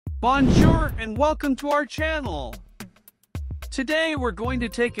Bonjour and welcome to our channel. Today we're going to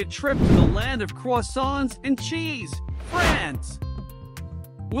take a trip to the land of croissants and cheese, France.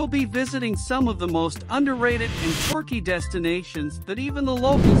 We'll be visiting some of the most underrated and quirky destinations that even the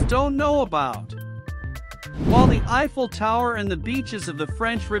locals don't know about. While the Eiffel Tower and the beaches of the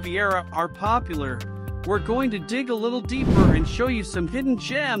French Riviera are popular, we're going to dig a little deeper and show you some hidden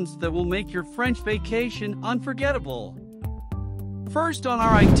gems that will make your French vacation unforgettable. First on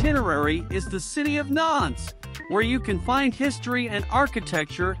our itinerary is the city of Nantes, where you can find history and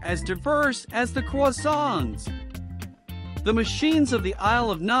architecture as diverse as the croissants. The machines of the Isle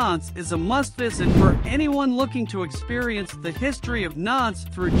of Nantes is a must-visit for anyone looking to experience the history of Nantes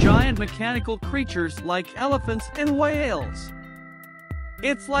through giant mechanical creatures like elephants and whales.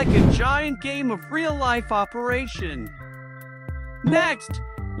 It's like a giant game of real-life operation. Next,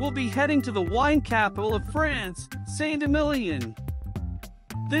 we'll be heading to the wine capital of France, Saint-Emilion.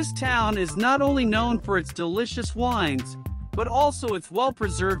 This town is not only known for its delicious wines, but also its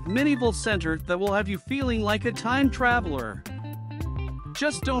well-preserved medieval center that will have you feeling like a time traveler.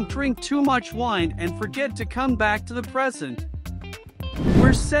 Just don't drink too much wine and forget to come back to the present.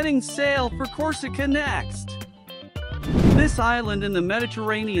 We're setting sail for Corsica next. This island in the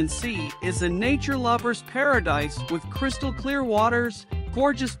Mediterranean Sea is a nature lover's paradise with crystal clear waters,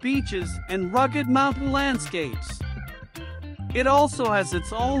 gorgeous beaches, and rugged mountain landscapes. It also has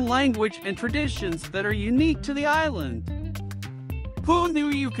its own language and traditions that are unique to the island. Who knew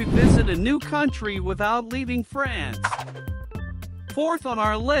you could visit a new country without leaving France? Fourth on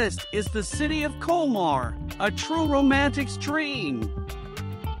our list is the city of Colmar, a true romantic's dream.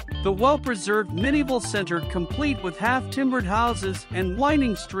 The well-preserved medieval center, complete with half-timbered houses and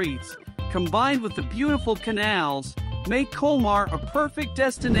winding streets, combined with the beautiful canals, make Colmar a perfect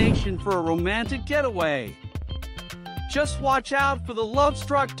destination for a romantic getaway. Just watch out for the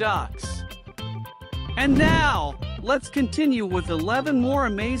love-struck ducks. And now, let's continue with 11 more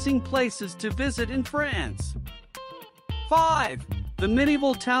amazing places to visit in France. 5. The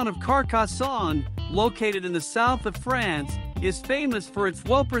medieval town of Carcassonne, located in the south of France, is famous for its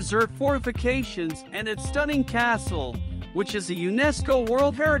well-preserved fortifications and its stunning castle, which is a UNESCO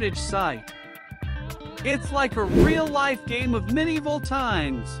World Heritage Site. It's like a real-life game of medieval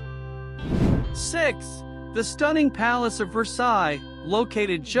times. 6. The stunning Palace of Versailles,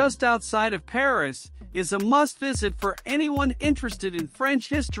 located just outside of Paris, is a must-visit for anyone interested in French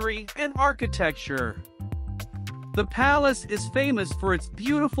history and architecture. The palace is famous for its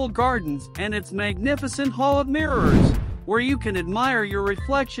beautiful gardens and its magnificent hall of mirrors, where you can admire your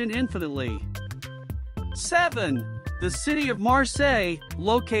reflection infinitely. 7. The city of Marseille,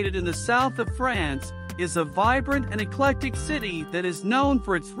 located in the south of France, is a vibrant and eclectic city that is known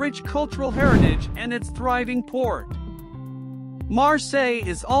for its rich cultural heritage and its thriving port. Marseille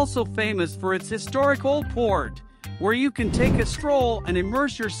is also famous for its historic old port, where you can take a stroll and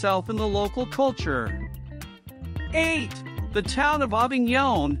immerse yourself in the local culture. 8. The town of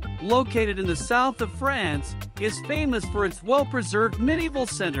Avignon, located in the south of France, is famous for its well-preserved medieval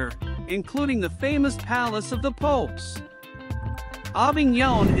center, including the famous Palace of the Popes.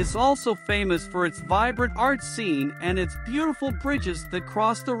 Avignon is also famous for its vibrant art scene and its beautiful bridges that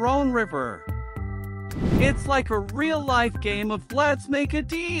cross the Rhone River. It's like a real-life game of let's make a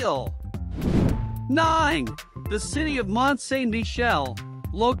deal. 9. The city of Mont Saint-Michel,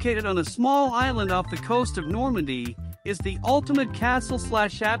 located on a small island off the coast of Normandy, is the ultimate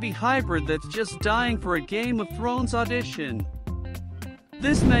castle-slash-abbey hybrid that's just dying for a Game of Thrones audition.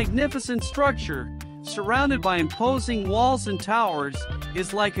 This magnificent structure, surrounded by imposing walls and towers,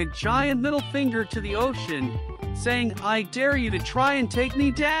 is like a giant middle finger to the ocean, saying, "I dare you to try and take me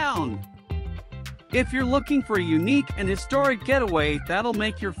down." If you're looking for a unique and historic getaway that'll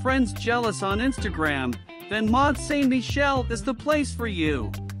make your friends jealous on Instagram, then Mont Saint-Michel is the place for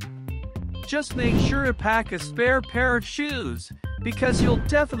you. Just make sure to pack a spare pair of shoes, because you'll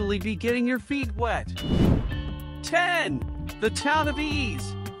definitely be getting your feet wet. 10. The town of Isle,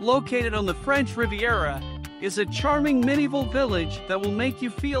 located on the French Riviera, is a charming medieval village that will make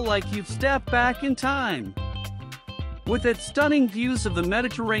you feel like you've stepped back in time. With its stunning views of the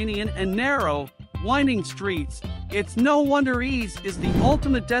Mediterranean and narrow, winding streets, it's no wonder Isle is the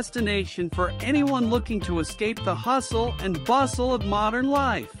ultimate destination for anyone looking to escape the hustle and bustle of modern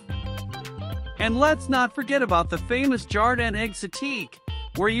life. And let's not forget about the famous Jardin Exotique,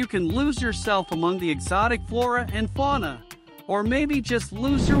 where you can lose yourself among the exotic flora and fauna, or maybe just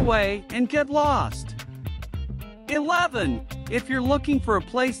lose your way and get lost. 11. If you're looking for a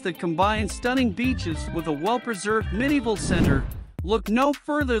place that combines stunning beaches with a well-preserved medieval center, look no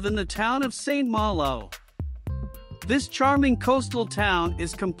further than the town of Saint-Malo. This charming coastal town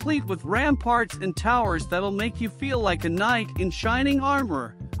is complete with ramparts and towers that'll make you feel like a knight in shining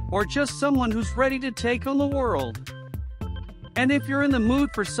armor, or just someone who's ready to take on the world. And if you're in the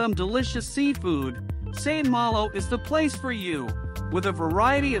mood for some delicious seafood, Saint-Malo is the place for you, with a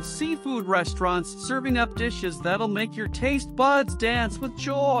variety of seafood restaurants serving up dishes that'll make your taste buds dance with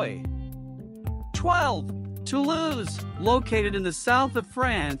joy. 12. Toulouse, located in the south of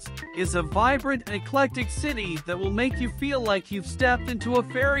France, is a vibrant and eclectic city that will make you feel like you've stepped into a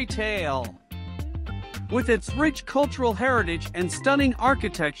fairy tale. With its rich cultural heritage and stunning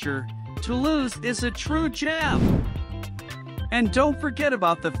architecture, Toulouse is a true gem. And don't forget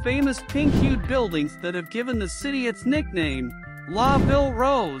about the famous pink-hued buildings that have given the city its nickname, La Ville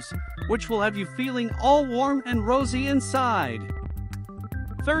Rose, which will have you feeling all warm and rosy inside.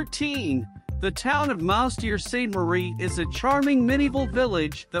 13. The town of Saint-Emilion is a charming medieval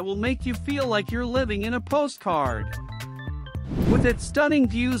village that will make you feel like you're living in a postcard. With its stunning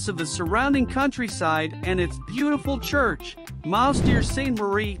views of the surrounding countryside and its beautiful church,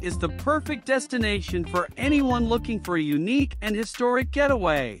 Saint-Emilion is the perfect destination for anyone looking for a unique and historic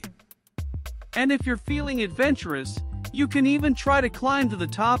getaway. And if you're feeling adventurous, you can even try to climb to the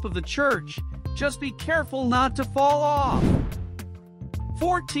top of the church. Just be careful not to fall off.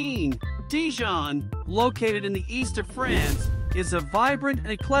 14. Dijon, located in the east of France, is a vibrant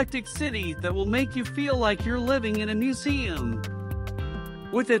and eclectic city that will make you feel like you're living in a museum.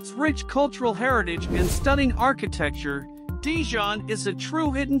 With its rich cultural heritage and stunning architecture, Dijon is a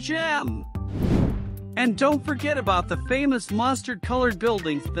true hidden gem. And don't forget about the famous mustard-colored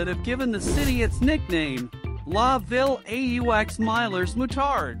buildings that have given the city its nickname, La Ville aux Mille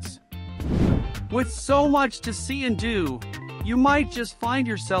Moutards. With so much to see and do, you might just find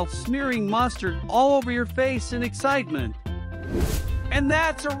yourself smearing mustard all over your face in excitement. And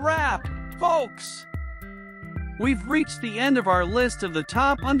that's a wrap, folks! We've reached the end of our list of the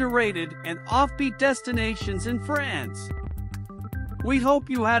top underrated and offbeat destinations in France. We hope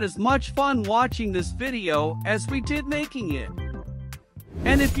you had as much fun watching this video as we did making it.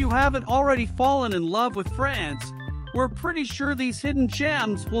 And if you haven't already fallen in love with France, we're pretty sure these hidden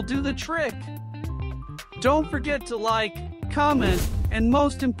gems will do the trick. Don't forget to like, comment, and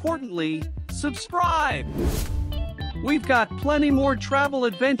most importantly, subscribe! We've got plenty more travel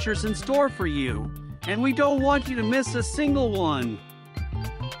adventures in store for you, and we don't want you to miss a single one.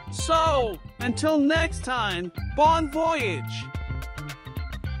 So, until next time, bon voyage!